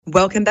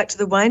Welcome back to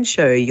the Wine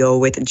Show. You're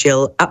with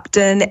Jill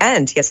Upton.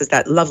 And yes, as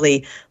that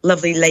lovely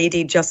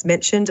lady just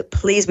mentioned,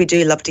 please, we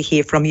do love to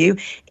hear from you.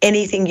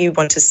 Anything you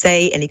want to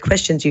say, any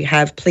questions you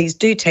have, please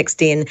do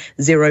text in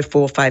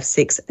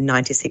 0456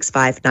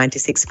 965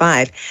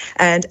 965.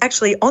 And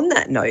actually, on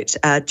that note,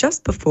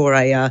 just before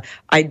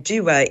I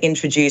do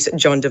introduce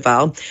John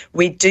Duval,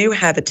 we do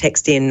have a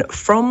text in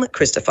from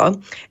Christopher,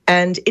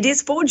 and it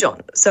is for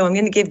John. So I'm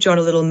going to give John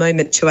a little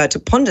moment to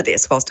ponder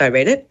this whilst I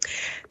read it.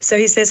 So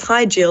he says,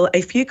 "Hi, Jill,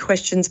 a few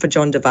questions for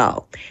John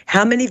Duval.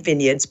 How many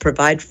vineyards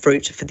provide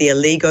fruit for the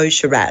Aligo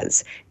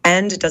Shiraz?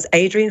 And does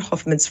Adrian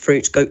Hoffman's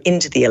fruit go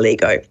into the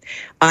Aligo?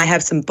 I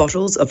have some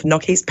bottles of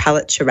Nocky's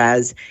Palate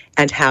Shiraz,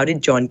 and how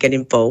did John get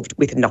involved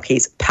with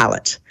Nocky's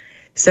Palate?"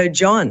 So,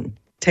 John,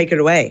 take it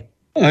away.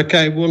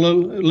 Okay, well,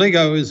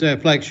 Aligo is our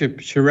flagship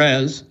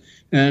Shiraz,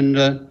 and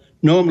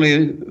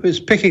normally it's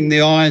picking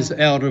the eyes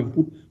out of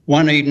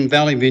one Eden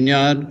Valley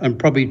vineyard and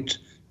probably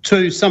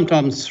two,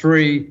 sometimes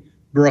three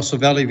Barossa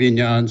Valley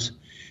vineyards.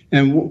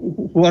 And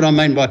what I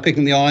mean by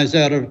picking the eyes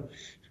out of,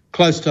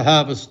 close to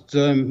harvest,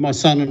 my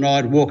son and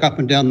I'd walk up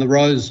and down the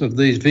rows of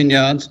these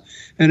vineyards,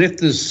 and if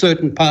there's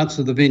certain parts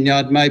of the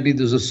vineyard, maybe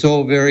there's a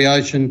soil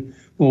variation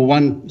or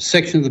one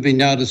section of the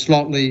vineyard is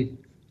slightly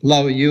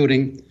lower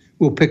yielding,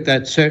 we'll pick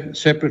that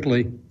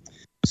separately.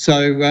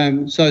 So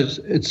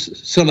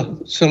it's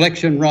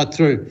selection right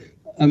through.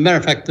 As a matter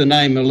of fact, the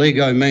name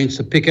Aligo means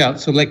to pick out,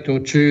 select or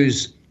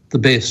choose the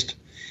best.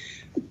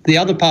 The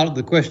other part of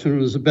the question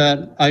was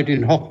about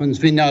Adrian Hoffman's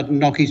vineyard and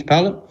Nocky's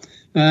Palate.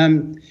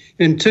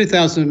 In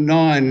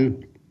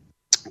 2009,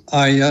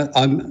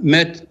 I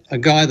met a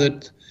guy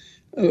that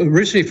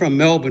originally from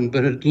Melbourne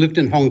but had lived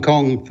in Hong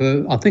Kong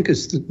for, I think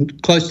it's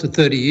close to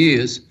 30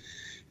 years.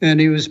 And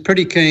he was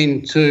pretty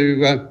keen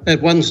to,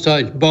 at one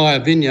stage, buy a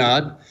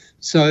vineyard.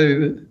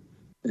 So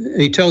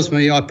he tells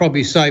me I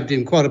probably saved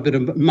him quite a bit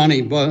of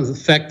money by the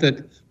fact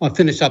that I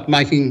finished up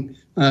making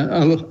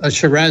a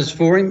Shiraz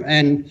for him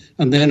and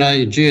then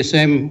a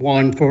GSM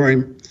wine for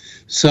him.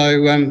 So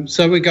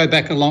we go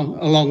back a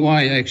long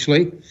way,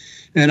 actually.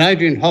 And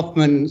Adrian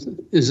Hoffman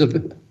is a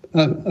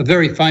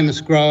very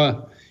famous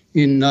grower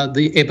in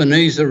the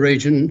Ebenezer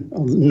region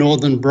of the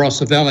northern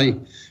Barossa Valley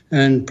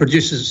and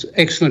produces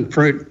excellent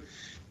fruit.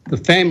 The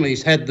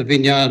family's had the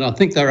vineyard, I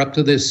think they're up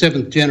to their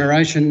 7th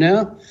generation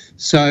now.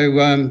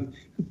 So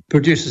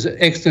produces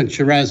excellent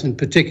Shiraz in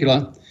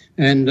particular.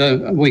 And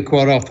we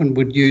quite often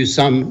would use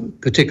some,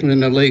 particularly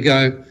in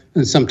Aligo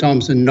and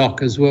sometimes in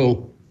Nock as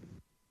well.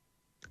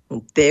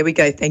 Well, there we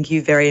go. Thank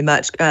you very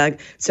much.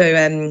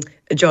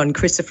 John,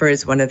 Christopher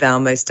is one of our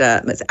most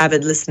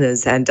avid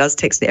listeners and does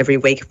text every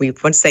week. We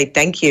want to say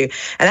thank you.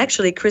 And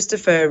actually,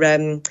 Christopher,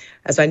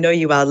 as I know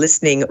you are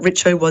listening,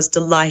 Richo was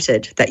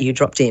delighted that you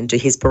dropped into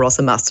his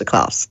Barossa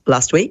Masterclass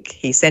last week.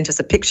 He sent us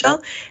a picture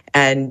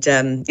and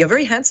you're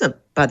very handsome,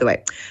 by the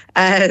way.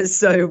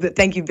 But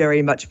thank you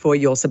very much for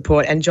your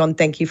support. And John,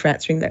 thank you for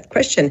answering that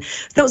question.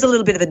 So that was a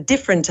little bit of a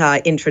different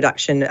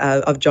introduction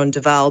of John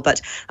Duval, but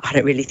I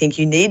don't really think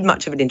you need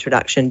much of an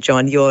introduction,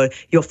 John. Your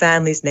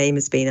family's name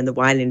has been in the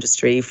wine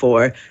industry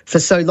for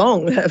so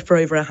long, for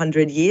over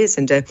 100 years.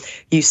 And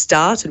you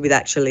started with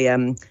actually,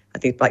 I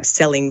think, like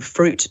selling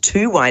fruit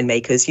to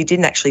winemakers. You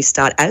didn't actually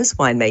start as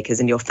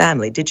winemakers in your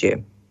family, did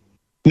you?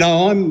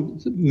 No, I'm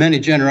many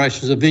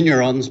generations of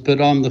vignerons,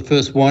 but I'm the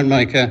first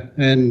winemaker.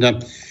 And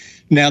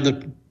now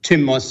that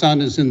Tim, my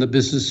son, is in the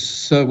business,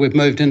 so we've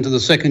moved into the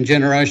second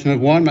generation of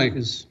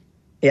winemakers.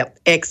 Yeah,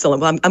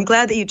 excellent. Well, I'm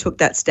glad that you took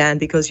that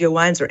stand because your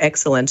wines are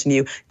excellent and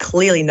you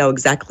clearly know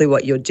exactly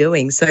what you're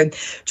doing. So,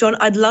 John,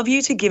 I'd love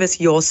you to give us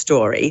your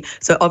story.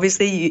 So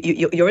obviously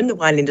you're in the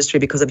wine industry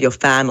because of your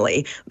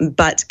family,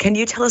 but can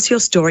you tell us your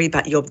story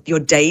about your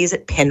days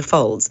at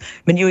Penfolds? I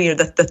mean, you're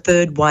the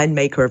third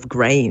winemaker of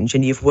Grange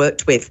and you've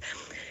worked with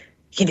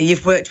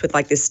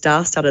like this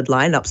star-studded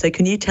lineup. So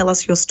can you tell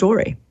us your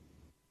story?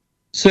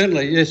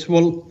 Certainly, yes.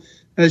 Well,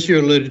 as you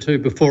alluded to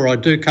before, I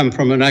do come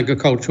from an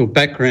agricultural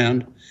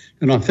background.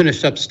 And I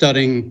finished up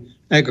studying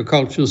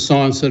agricultural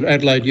science at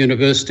Adelaide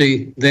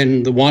University,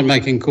 then the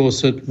winemaking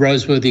course at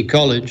Roseworthy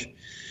College,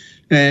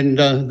 and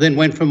then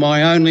went for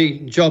my only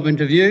job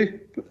interview,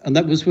 and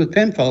that was with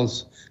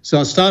Penfolds. So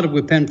I started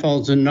with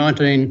Penfolds in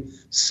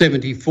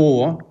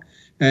 1974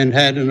 and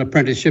had an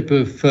apprenticeship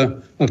of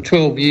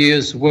 12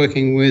 years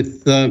working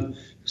with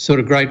sort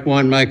of great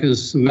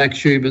winemakers, the Max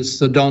Schuberts,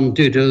 the Don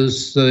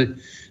Ditters,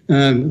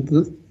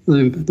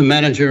 the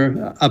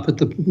manager up at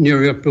the New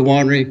York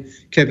Winery,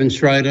 Kevin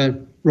Schrader,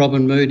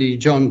 Robin Moody,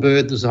 John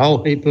Bird. There's a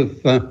whole heap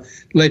of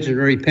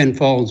legendary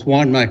Penfolds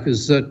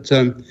winemakers that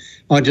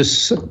I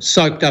just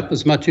soaked up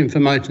as much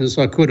information as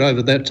I could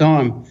over that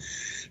time.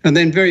 And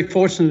then very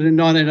fortunate in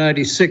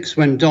 1986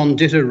 when Don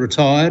Ditter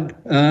retired,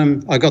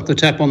 I got the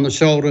tap on the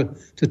shoulder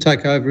to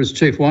take over as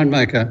chief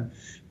winemaker,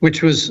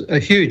 which was a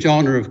huge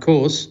honour, of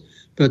course,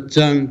 but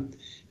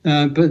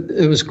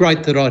it was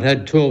great that I'd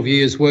had 12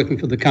 years working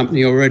for the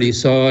company already,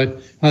 so I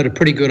had a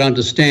pretty good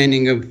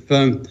understanding of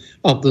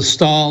the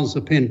styles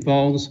of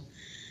Penfolds.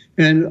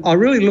 And I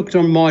really looked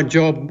on my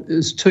job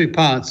as two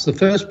parts. The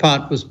first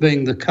part was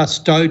being the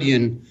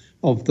custodian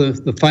of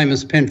the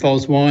famous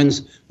Penfolds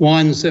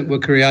wines that were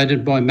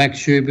created by Max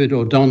Schubert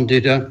or Don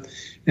Ditter.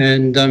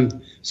 And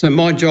so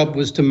my job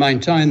was to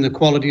maintain the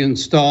quality and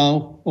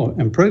style, or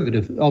improve it,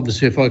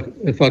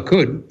 if I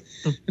could.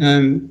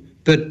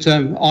 But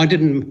I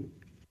didn't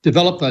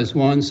develop those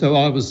wines, so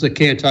I was the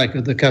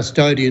caretaker, the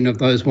custodian of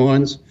those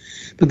wines.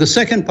 But the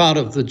second part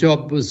of the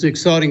job was the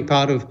exciting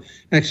part of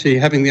actually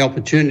having the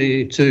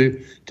opportunity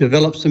to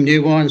develop some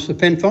new wines for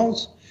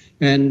Penfolds.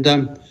 And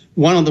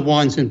one of the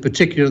wines in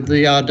particular,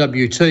 the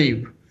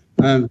RWT,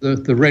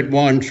 the red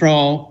wine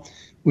trial,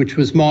 which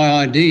was my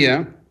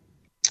idea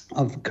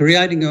of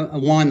creating a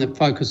wine that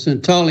focused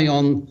entirely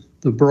on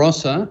the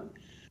Barossa,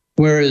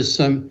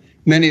 whereas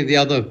many of the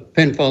other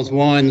Penfolds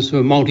wines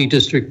were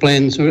multi-district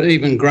blends, or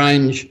even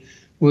Grange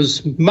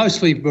was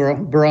mostly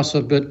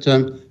Barossa, but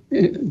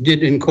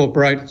did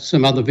incorporate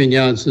some other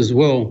vineyards as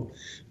well.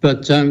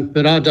 But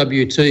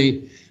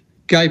RWT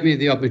gave me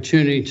the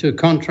opportunity to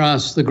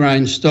contrast the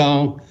Grange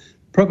style,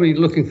 probably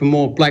looking for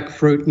more black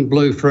fruit and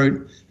blue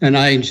fruit, and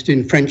aged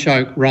in French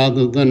oak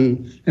rather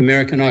than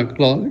American oak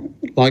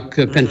like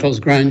Penfolds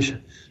Grange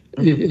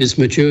is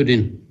matured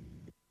in.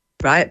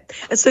 Right.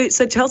 So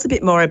tell us a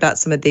bit more about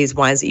some of these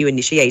wines that you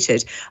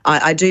initiated.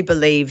 I do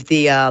believe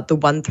the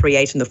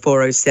 138 and the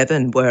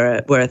 407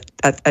 were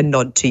a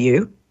nod to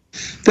you.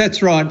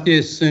 That's right,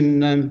 yes.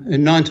 In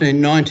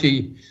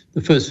 1990,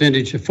 the first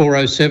vintage of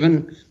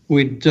 407,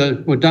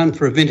 were done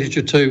for a vintage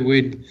or two.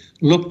 We'd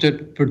looked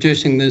at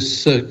producing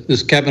this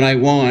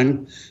Cabernet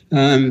wine,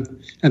 and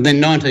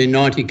then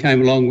 1990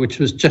 came along, which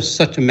was just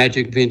such a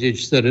magic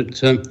vintage that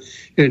it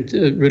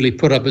really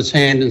put up its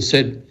hand and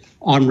said,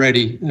 I'm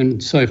ready.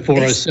 And so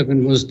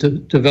 407 was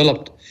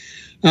developed.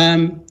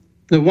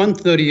 The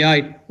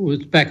 138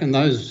 was, back in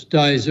those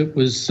days, it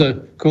was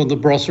called the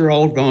Barossa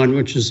Old Vine,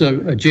 which is a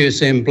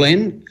GSM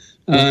blend.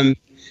 And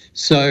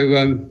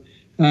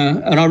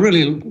I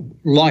really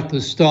like the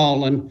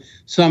style, and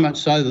so much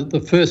so that the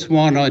first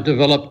wine I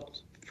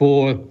developed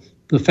for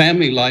the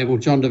family label,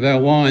 John Duval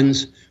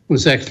Wines,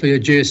 was actually a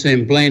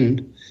GSM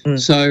blend.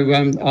 So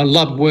I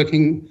loved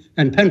working,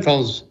 and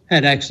Penfolds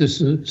had access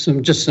to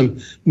some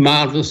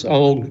marvellous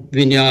old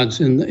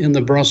vineyards in the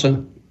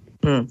Barossa.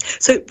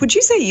 So would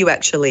you say you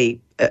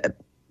actually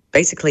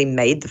basically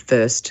made the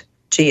first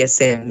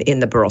GSM in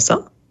the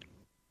Barossa?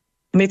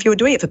 I mean, if you were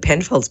doing it for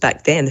Penfolds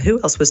back then, who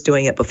else was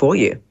doing it before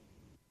you?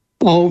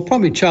 Oh,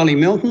 probably Charlie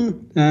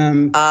Melton.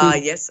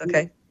 Yes,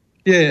 okay.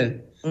 Yeah,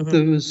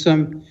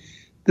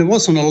 there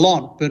wasn't a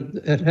lot, but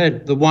it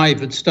had the wave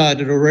had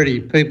started already.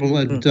 People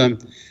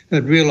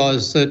had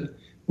realised that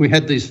we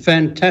had these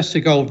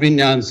fantastic old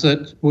vineyards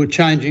that were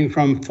changing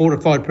from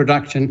fortified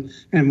production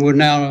and were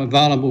now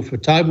available for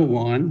table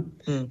wine.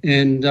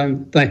 And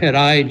they had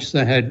age,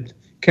 they had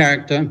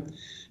character,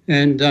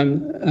 and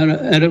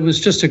it was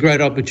just a great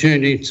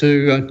opportunity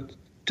to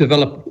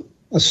develop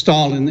a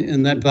style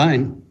in that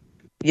vein.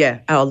 Yeah,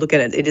 I'll look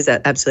at it. It is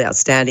absolutely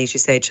outstanding. As you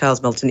say,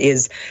 Charles Melton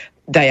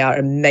they are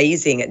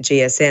amazing at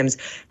GSMs.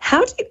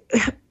 How do you,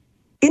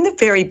 in the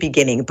very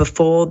beginning,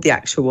 before the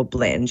actual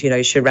blend,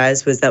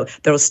 Shiraz they're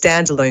all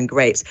standalone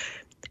grapes.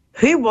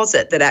 Who was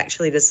it that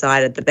actually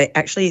decided that they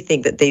actually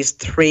think that these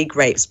three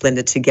grapes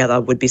blended together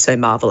would be so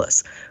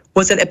marvellous?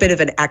 Was it a bit of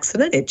an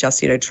accident, it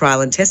just, trial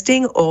and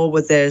testing, or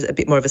was there a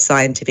bit more of a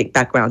scientific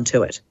background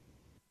to it?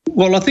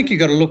 Well, I think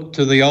you've got to look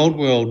to the old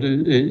world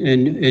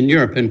in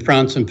Europe, in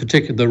France in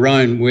particular, the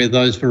Rhone, where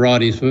those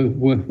varieties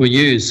were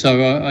used.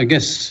 So I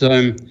guess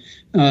even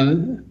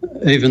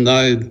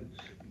though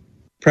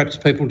perhaps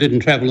people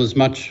didn't travel as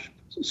much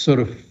sort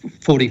of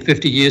 40,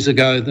 50 years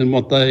ago than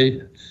what they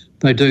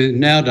do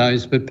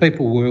nowadays, but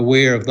people were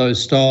aware of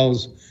those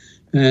styles.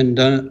 And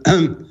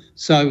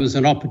so it was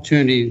an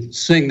opportunity,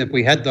 seeing that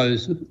we had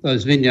those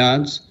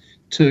vineyards,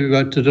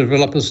 to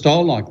develop a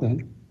style like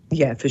that.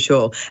 Yeah, for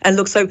sure. And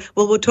look,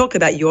 we'll talk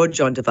about your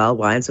John Duval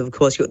wines. Of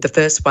course, the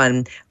first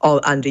one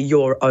under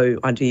your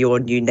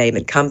new name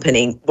and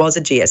company was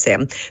a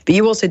GSM. But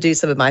you also do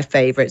some of my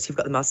favourites. You've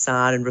got the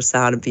Marsanne and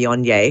Roussanne and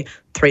Viognier,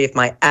 three of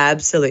my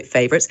absolute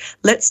favourites.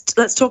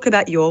 Let's talk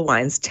about your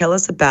wines. Tell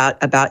us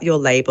about your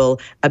label,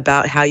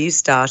 about how you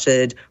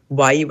started,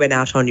 why you went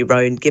out on your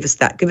own. Give us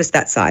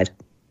that side.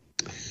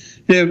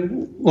 Yeah,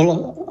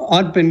 well,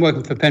 I'd been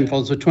working for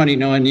Penfolds for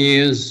 29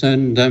 years,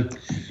 and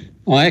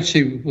I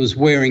actually was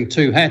wearing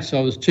two hats.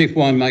 I was chief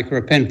winemaker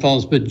of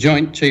Penfolds, but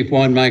joint chief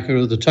winemaker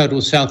of the Total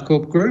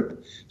Southcorp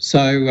Group.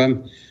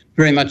 So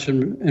very much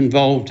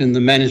involved in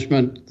the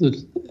management,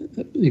 the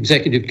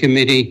executive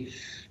committee.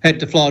 Had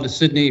to fly to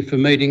Sydney for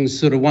meetings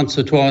sort of once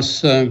or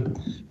twice a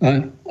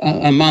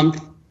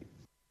month.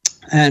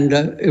 And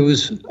I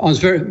was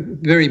very,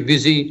 very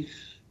busy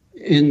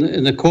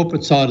in the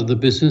corporate side of the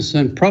business,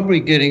 and probably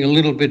getting a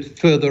little bit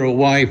further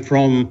away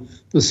from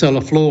the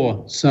cellar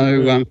floor.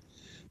 So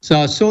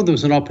I saw there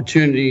was an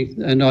opportunity,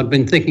 and I'd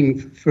been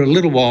thinking for a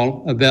little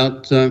while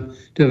about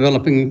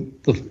developing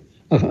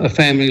a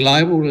family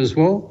label as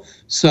well.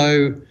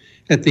 So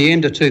at the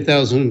end of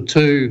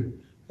 2002,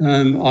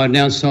 I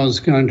announced I was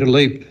going to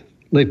leave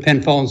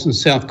Penfolds and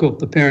Southcorp,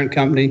 the parent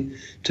company,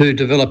 to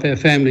develop our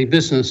family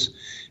business.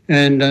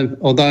 And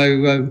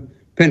although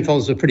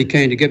Penfolds were pretty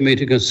keen to get me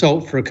to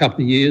consult for a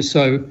couple of years,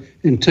 so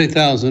in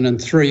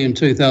 2003 and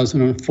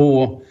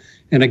 2004,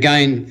 and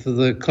again for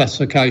the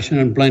classification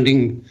and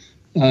blending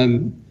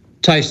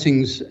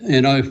tastings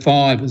in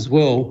 05 as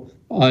well,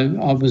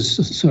 I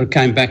was sort of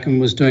came back and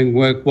was doing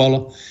work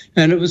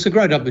and it was a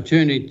great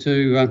opportunity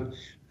to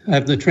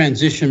have the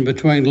transition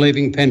between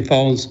leaving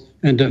Penfolds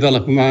and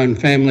developing my own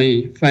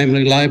family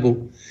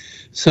label.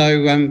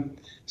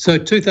 So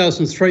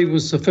 2003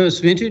 was the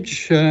first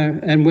vintage,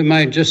 and we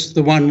made just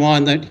the one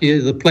wine that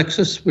year, the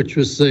Plexus, which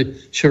was the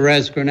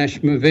Shiraz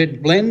Grenache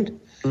Mourvedre blend.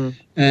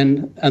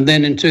 And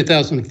then in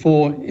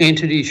 2004,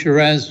 Entity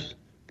Shiraz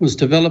was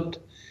developed,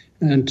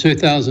 and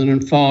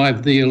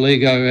 2005, the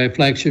Oligo, our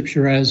flagship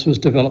Shiraz, was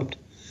developed.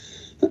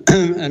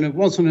 And it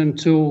wasn't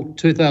until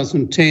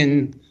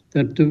 2010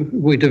 that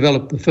we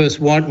developed the first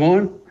white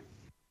wine.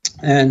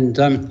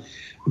 And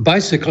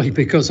basically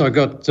because I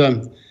got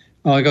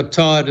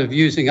tired of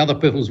using other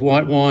people's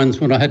white wines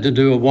when I had to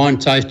do a wine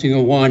tasting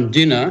or wine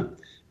dinner,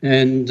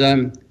 and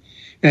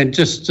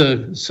just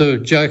sort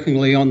of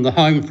jokingly on the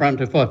home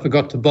front, if I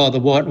forgot to buy the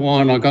white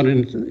wine, I got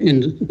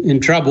in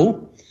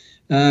trouble.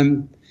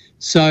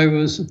 So it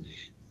was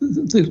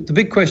the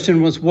big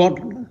question was what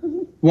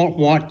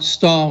white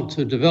style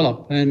to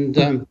develop, and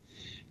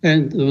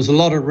there was a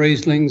lot of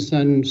Rieslings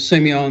and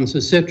Semillons,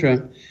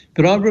 etc.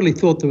 But I really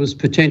thought there was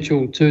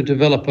potential to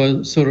develop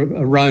a sort of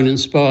a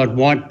Rhone-inspired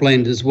white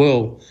blend as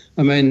well.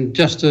 I mean,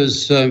 just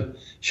as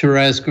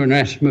Shiraz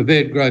Grenache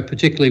Mourvedre grow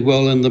particularly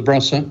well in the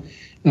Barossa,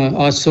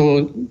 I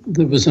saw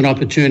there was an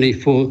opportunity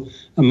for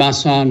a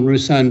Marsanne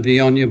Roussanne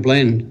Viognier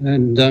blend,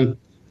 and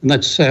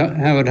that's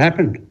how it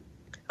happened.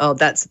 Oh,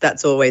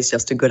 that's always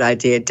just a good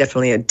idea.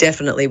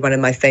 Definitely one of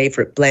my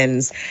favourite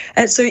blends.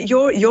 So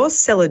your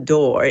cellar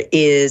door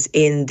is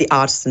in the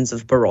Artisans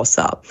of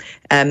Barossa.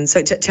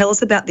 So tell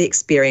us about the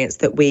experience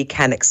that we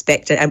can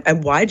expect,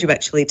 and why did you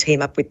actually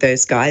team up with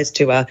those guys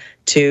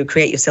to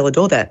create your cellar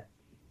door there?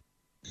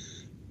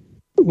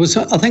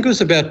 I think it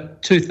was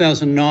about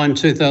 2009,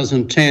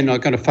 2010. I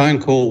got a phone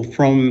call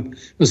from,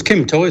 it was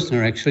Kim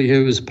Teusner actually,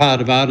 who was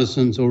part of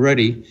Artisans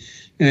already,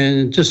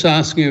 and just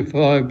asking if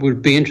I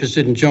would be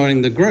interested in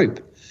joining the group.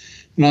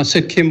 And I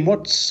said, Kim,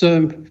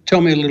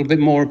 tell me a little bit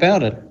more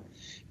about it.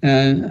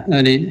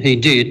 And he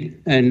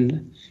did.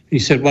 And he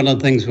said, one of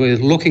the things we're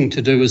looking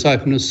to do is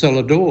open a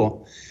cellar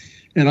door.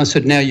 And I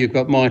said, now you've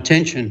got my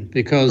attention,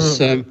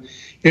 because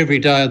every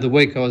day of the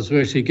week I was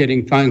virtually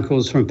getting phone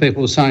calls from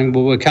people saying,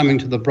 well, we're coming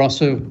to the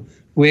Barossa.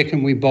 Where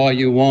can we buy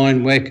your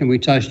wine? Where can we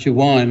taste your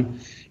wine?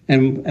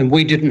 And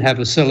we didn't have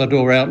a cellar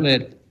door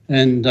outlet.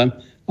 And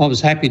I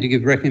was happy to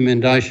give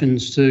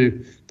recommendations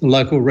to the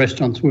local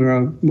restaurants where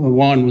my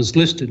wine was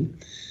listed.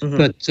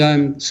 But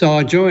so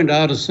I joined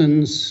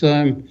Artisans,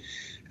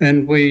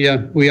 and we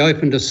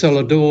opened a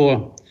cellar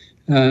door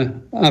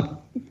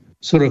up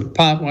sort of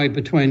partway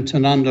between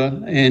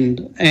Tanunda and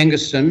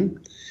Anguston,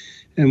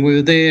 and we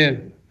were there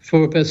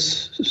for about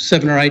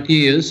 7 or 8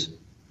 years,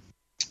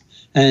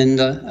 and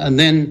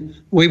then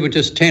we were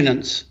just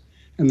tenants.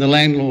 And the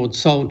landlord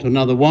sold to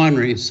another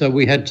winery, so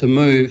we had to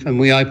move, and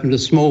we opened a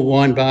small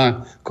wine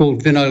bar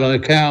called Vino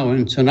Locale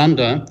in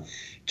Tanunda,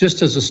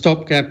 just as a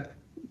stopgap,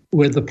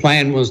 where the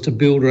plan was to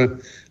build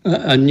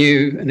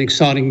an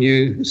exciting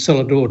new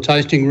cellar door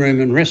tasting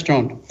room and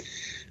restaurant.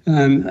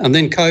 And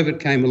then COVID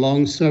came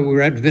along, so we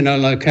were at Vino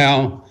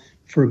Locale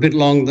for a bit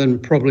longer than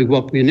probably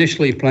what we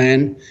initially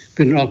planned.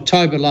 But in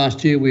October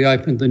last year, we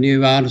opened the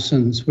new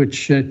Artisans,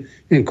 which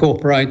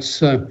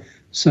incorporates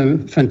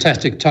some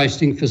fantastic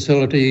tasting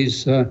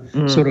facilities,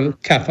 sort of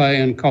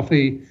cafe and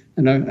coffee,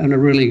 and a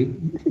really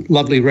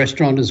lovely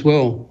restaurant as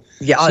well.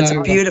 Yeah, it's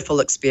a beautiful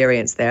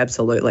experience there,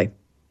 absolutely.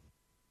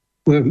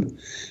 And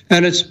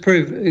it's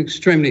proved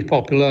extremely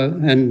popular,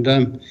 and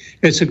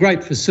it's a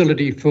great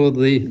facility for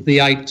the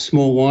 8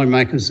 small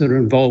winemakers that are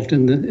involved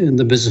in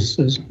the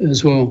business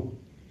as well.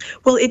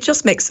 Well, it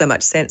just makes so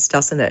much sense,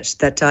 doesn't it,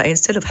 that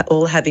instead of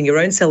all having your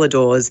own cellar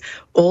doors,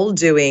 all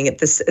doing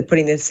this,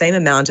 putting the same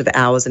amount of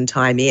hours and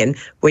time in,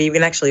 where you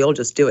can actually all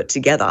just do it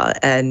together,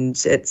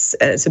 and it's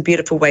a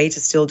beautiful way to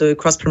still do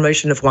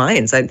cross-promotion of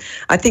wines.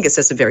 I think it's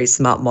just a very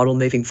smart model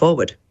moving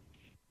forward.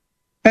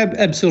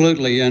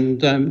 Absolutely,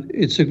 and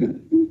it's a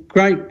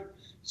great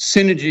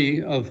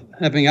synergy of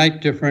having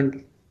 8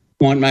 different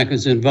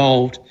winemakers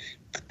involved.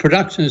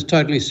 Production is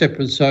totally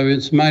separate, so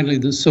it's mainly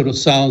the sort of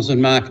sales and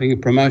marketing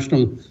and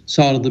promotional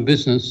side of the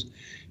business.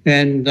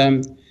 And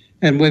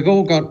we've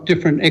all got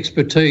different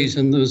expertise,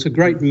 and there's a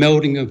great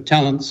melding of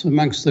talents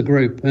amongst the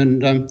group,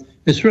 and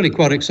it's really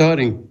quite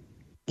exciting.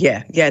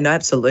 Yeah, no,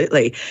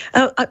 absolutely.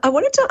 I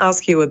wanted to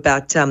ask you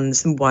about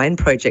some wine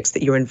projects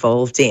that you're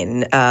involved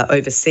in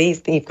overseas.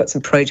 I think you've got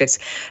some projects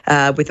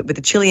with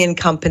a Chilean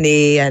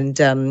company and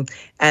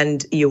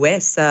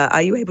US.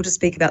 Are you able to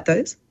speak about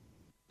those?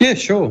 Yeah,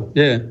 sure,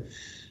 yeah.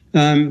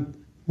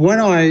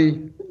 When I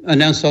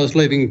announced I was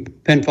leaving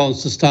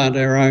Penfolds to start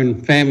our own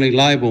family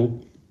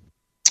label,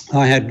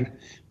 I had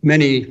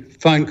many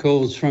phone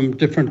calls from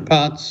different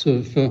parts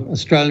of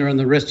Australia and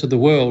the rest of the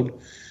world,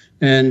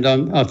 And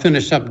I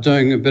finished up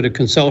doing a bit of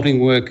consulting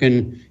work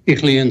in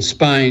Italy and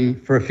Spain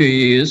for a few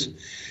years,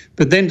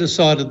 but then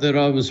decided that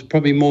I was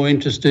probably more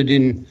interested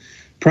in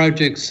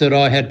projects that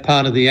I had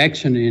part of the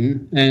action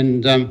in.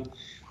 And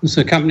there's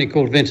a company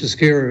called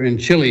Ventisquera in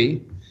Chile,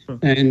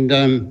 and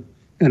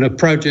a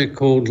project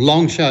called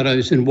Long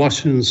Shadows in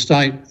Washington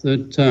State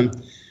that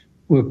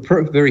were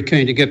very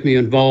keen to get me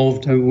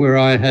involved, and where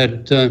I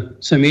had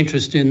some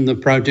interest in the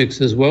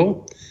projects as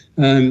well.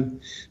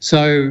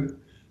 So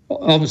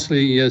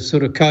obviously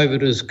sort of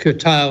COVID has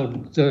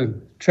curtailed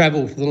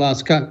travel for the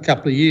last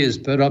couple of years,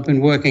 but I've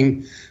been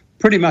working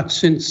pretty much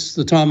since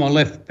the time I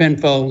left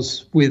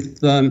Penfolds with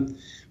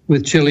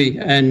Chile,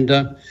 and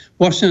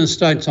Washington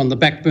State's on the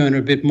back burner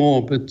a bit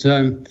more, but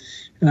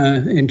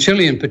in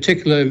Chile in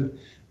particular,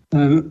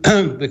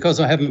 because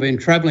I haven't been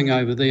travelling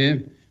over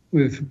there,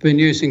 we've been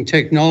using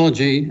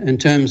technology in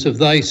terms of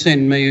they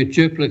send me a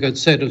duplicate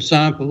set of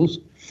samples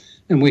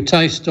and we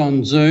taste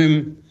on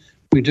Zoom,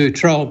 we do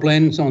trial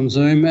blends on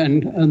Zoom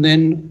and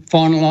then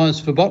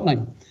finalise for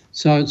bottling.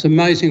 So it's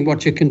amazing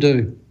what you can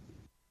do.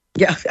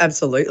 Yeah,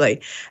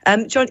 absolutely.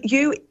 John,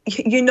 you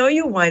know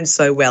your wine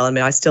so well. I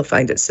mean, I still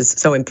find it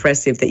so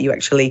impressive that you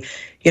actually,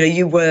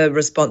 you were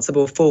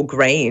responsible for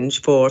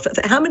Grange for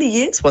how many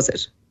years was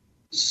it?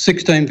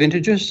 16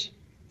 vintages.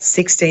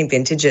 16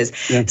 vintages.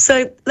 Yeah.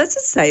 So let's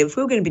just say if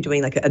we were going to be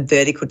doing like a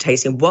vertical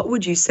tasting, what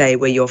would you say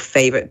were your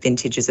favourite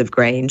vintages of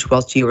Grange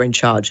whilst you were in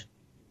charge?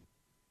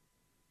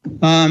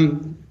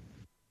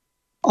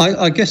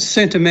 I guess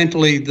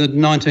sentimentally the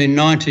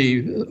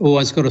 1990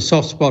 always got a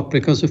soft spot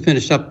because it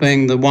finished up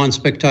being the Wine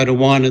Spectator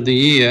Wine of the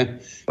Year,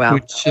 wow.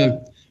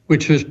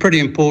 which was pretty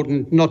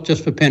important, not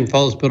just for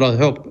Penfolds, but I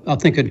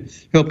think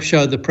it helped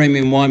show the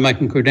premium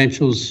winemaking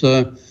credentials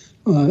of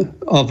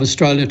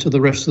Australia to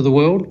the rest of the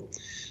world.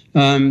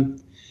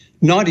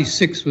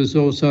 96 was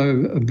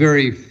also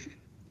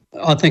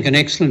I think an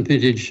excellent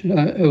vintage.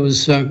 It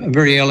was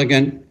very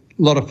elegant,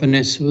 a lot of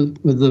finesse with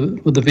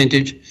the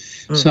vintage.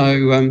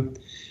 Mm.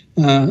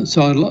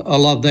 So I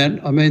love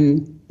that. I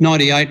mean,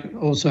 98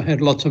 also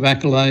had lots of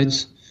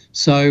accolades.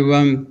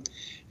 So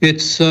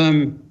it's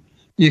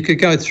you could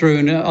go through,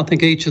 and I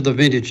think each of the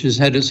vintages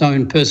had its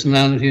own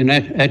personality and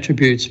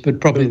attributes, but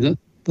probably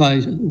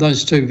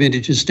those two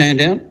vintages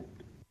stand out.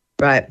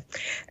 Right.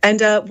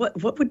 And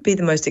what would be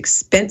the most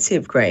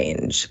expensive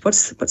Grange?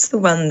 What's the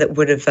one that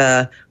would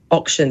have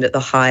auctioned at the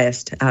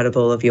highest out of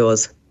all of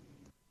yours?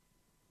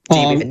 Do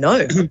you even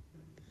know?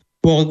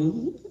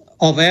 Well,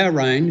 of our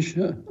range,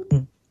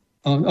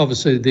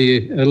 obviously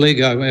the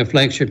Aligo, our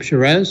flagship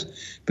Shiraz,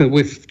 but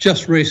we've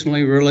just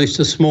recently released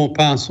a small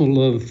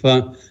parcel of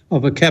a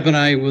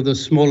Cabernet with a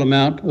small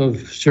amount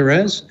of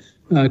Shiraz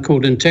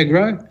called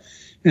Integro,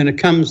 and it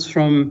comes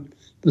from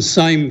the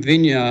same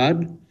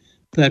vineyard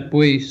that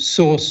we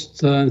sourced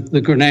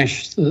the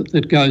Grenache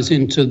that goes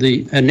into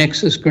the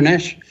Annexus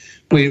Grenache.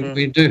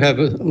 We do have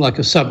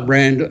a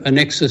sub-brand,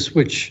 Annexus,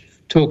 which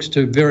talks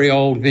to very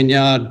old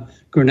vineyard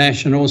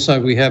Grenache, and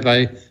also we have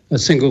a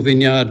single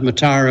vineyard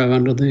Mataro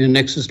under the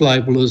Annexus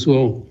label as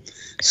well.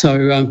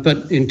 So,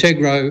 but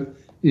Integro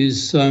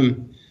is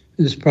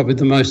probably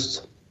the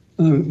most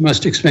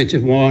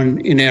expensive wine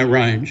in our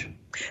range.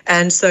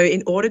 And so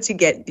in order to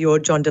get your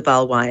John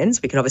Duval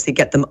wines, we can obviously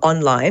get them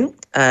online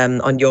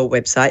on your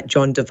website,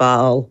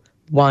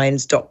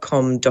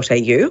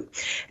 johnduvalwines.com.au.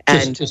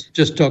 And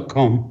just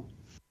 .com.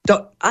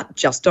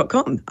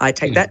 Just.com. I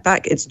take that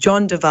back. It's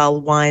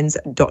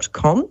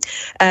johnduvalwines.com.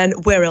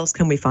 And where else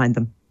can we find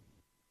them?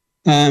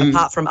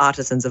 Apart from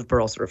Artisans of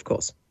Barossa, of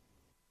course.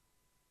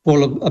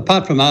 Well,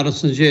 apart from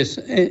Artisans, yes,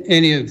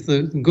 any of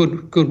the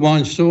good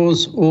wine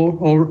stores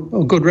or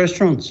good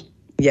restaurants.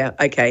 Yeah,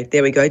 okay,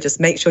 there we go. Just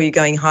make sure you're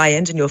going high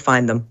end and you'll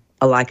find them.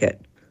 I like it.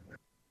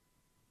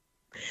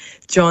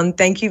 John,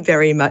 thank you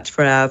very much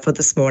for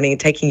this morning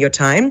and taking your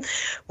time.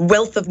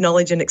 Wealth of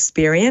knowledge and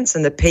experience,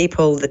 and the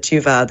people that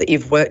you've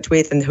worked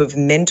with and who have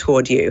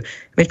mentored you. I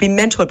mean, to be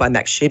mentored by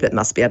Max Schubert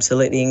must be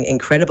absolutely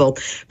incredible.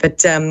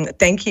 But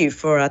thank you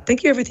for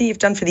everything you've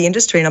done for the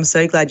industry, and I'm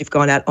so glad you've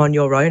gone out on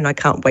your own. I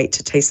can't wait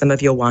to taste some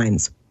of your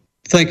wines.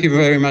 Thank you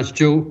very much,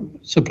 Jill.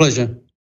 It's a pleasure.